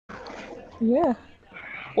Yeah.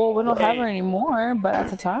 Well, we don't have her Hey, anymore, but at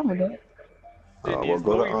the time we did. then Well, is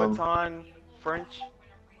go to Louis Vuitton French?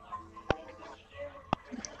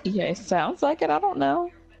 Yeah, it sounds like it. I don't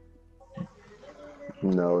know.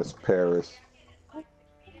 No, it's Paris.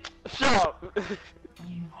 Shut up!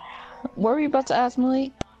 What were you about to ask,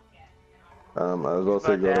 Malik? I was I'm gonna say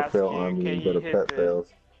about to go to ask Fail you, Army can and go you to hit Pet the, Fails.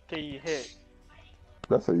 can you hit?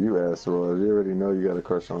 That's what you asked, Roy. You already know you got a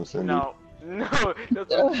crush on Cindy. No, no, that's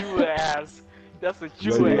what you would ask. That's what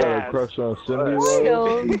you Yo, would you got a ask. crush on Cindy What? Royals?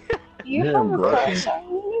 Royals, you have Damn, a blushing. crush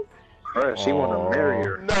on me? Crush. He want to marry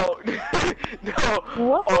her. No, no.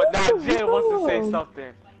 What Oh, now happened Jen wants to say to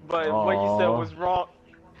something, but what you said Aww. was wrong.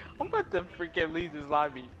 I'm about to freaking leave this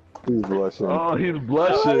lobby. He's blushing. Oh, he's No,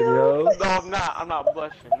 blushing, yo. no, I'm not. I'm not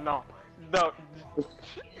blushing. No, no.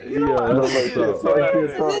 You know Yeah, what? No, that's like what's Shit, this. up. say Like Royals,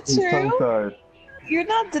 his nothing. is tongue, it he's tongue true? tied. You're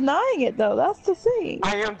not denying it though. That's the thing.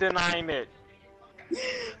 I am denying it.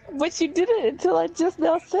 But you didn't until I just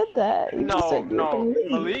now said that. You just No, said you no.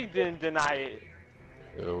 believe. Malik didn't deny it.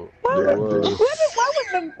 Yo, Why yo, Yeah, I would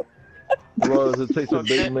did. Royals, it takes a So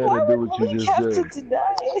big that, man to why do would what you Malik just have to did.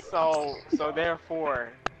 deny it? so therefore,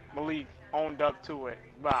 Malik owned up to it,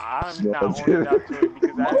 but I'm No, I not owning didn't. up to it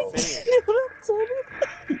because I didn't Malik say it. didn't tell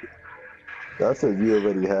me. I said you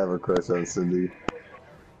already have a crush on Cindy.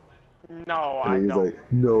 No, And I he's don't.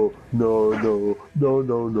 like, no, no, no, no,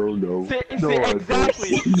 no, no, no. See, No, I don't.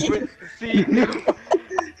 exactly. See,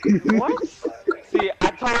 what? See,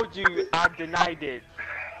 I told you I denied it.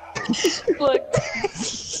 Look,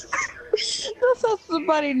 that's how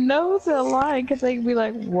somebody knows they're lying because they can be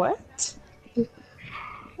like, what?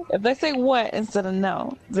 If they say what instead of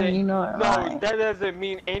no, then you know they're No, lying. that doesn't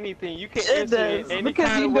mean anything. You can It answer it does any because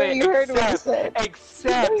kind you of know way you heard what he said. You know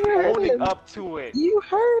except you heard owning him. up to it. You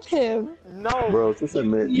heard him. No, Bro, just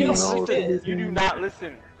admit you you You don't don't know what listen. Cindy's did. You do name. not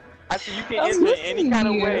listen. I said you can I'm answer it any listening kind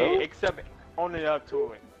to of way you. except owning up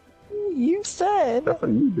to it. You said. That's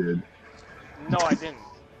what you did. No, I didn't.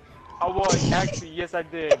 Oh, well, actually, yes, I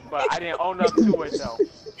did, but I didn't own up to it though.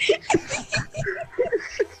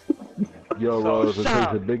 Yo, So Royals, it shut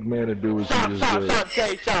takes a up, big man to do what you shut up, just shut up, did. shut up,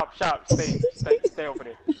 Jay, shut up, shut up, stay over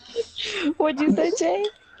there. What'd you say, Jay?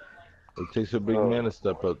 It takes a big man to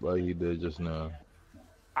step up like he did just now.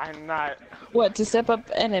 I'm not. What, to step up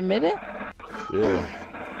and admit it? Yeah.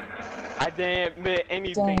 I didn't admit Dang,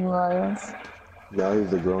 anything. Royals. Now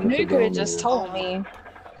he's a grown You up could grown have just man. told me.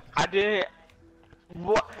 I didn't.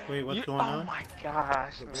 What? Wait, what's going Oh on? my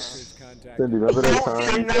gosh, man. Cindy, remember that Don't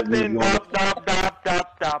say time you said you nothing. was going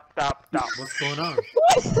Stop. What's going on?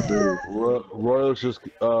 to Royals just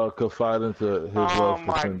confide into his Oh love for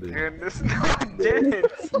my Cindy. goodness. No, I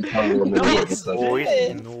didn't. No, I Yes,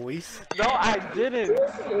 didn't. Noise. No, I didn't.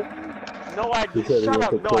 No, I He didn't. said he Shut went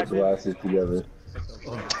up. to No, I coach didn't. glasses together.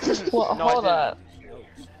 Well, No, I hold up.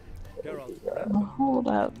 Oh, Hold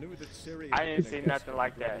up. I didn't say nothing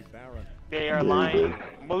like that. They are lying.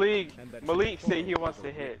 Malik said he wants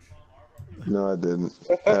to hit. No, I didn't.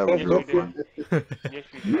 I have a Yes, you girlfriend. did. Yes,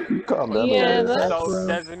 you did. Calm down. Yeah, Don't let that's- us So talk, bro.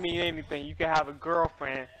 doesn't mean anything. You can have a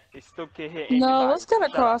girlfriend. It still can hit No, anybody. let's get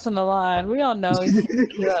Shut across on the line. We all know he's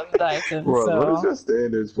Dyson, Bro, what is so. your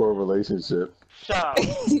standards for a relationship? up. Shut up.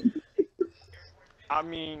 I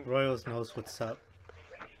mean, Royals knows what's up.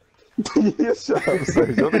 Yeah, shut up,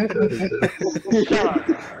 Sage. Don't be that shut up.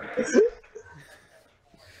 shit.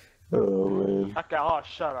 Oh, man. Okay, oh,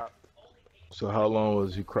 shut up. So how long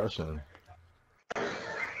was you crushing?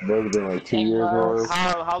 Maybe been like 2 years, Royals.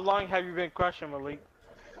 How long have you been crushing Malik?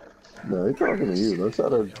 No, he's talking to you. Don't try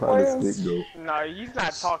to find a scapegoat. No, he's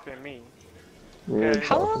not talking to me. Yeah, Okay.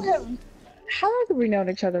 How long have we known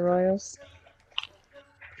each other, Royals?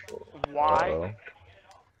 Why?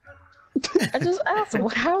 I just asked,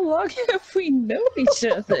 how long have we known each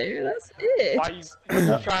other? That's it. Why you? What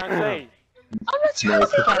you trying to say? I'm not trying to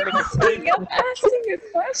Trying to make a statement. I'm asking a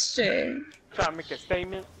question. Trying to make a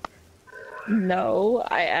statement? No,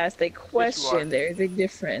 I asked a question. are. There's a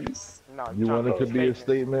difference. No. You trying want it make to be a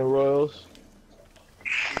statement, Royals?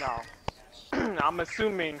 No. I'm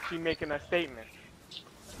assuming she making a statement.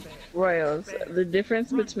 Royals, the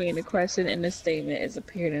difference between a question and a statement is a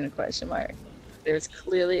period and a question mark. There's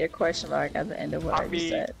clearly a question mark at the end of what I just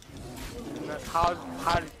said. How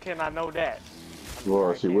can I know that?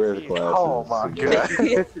 Well, she wears glasses. Oh my god.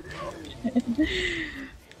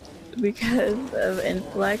 Because of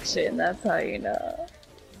inflection, that's how you know.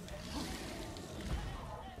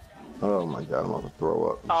 Oh my god, I'm gonna throw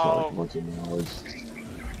up. It's Oh. like a bunch of knowledge.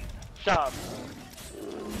 Shut up.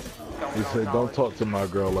 He said, don't talk to my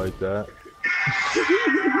girl like that.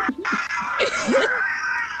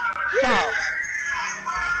 Shut up.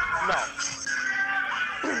 No.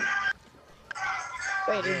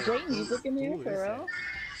 Wait, Wait, is Jay music in here for real?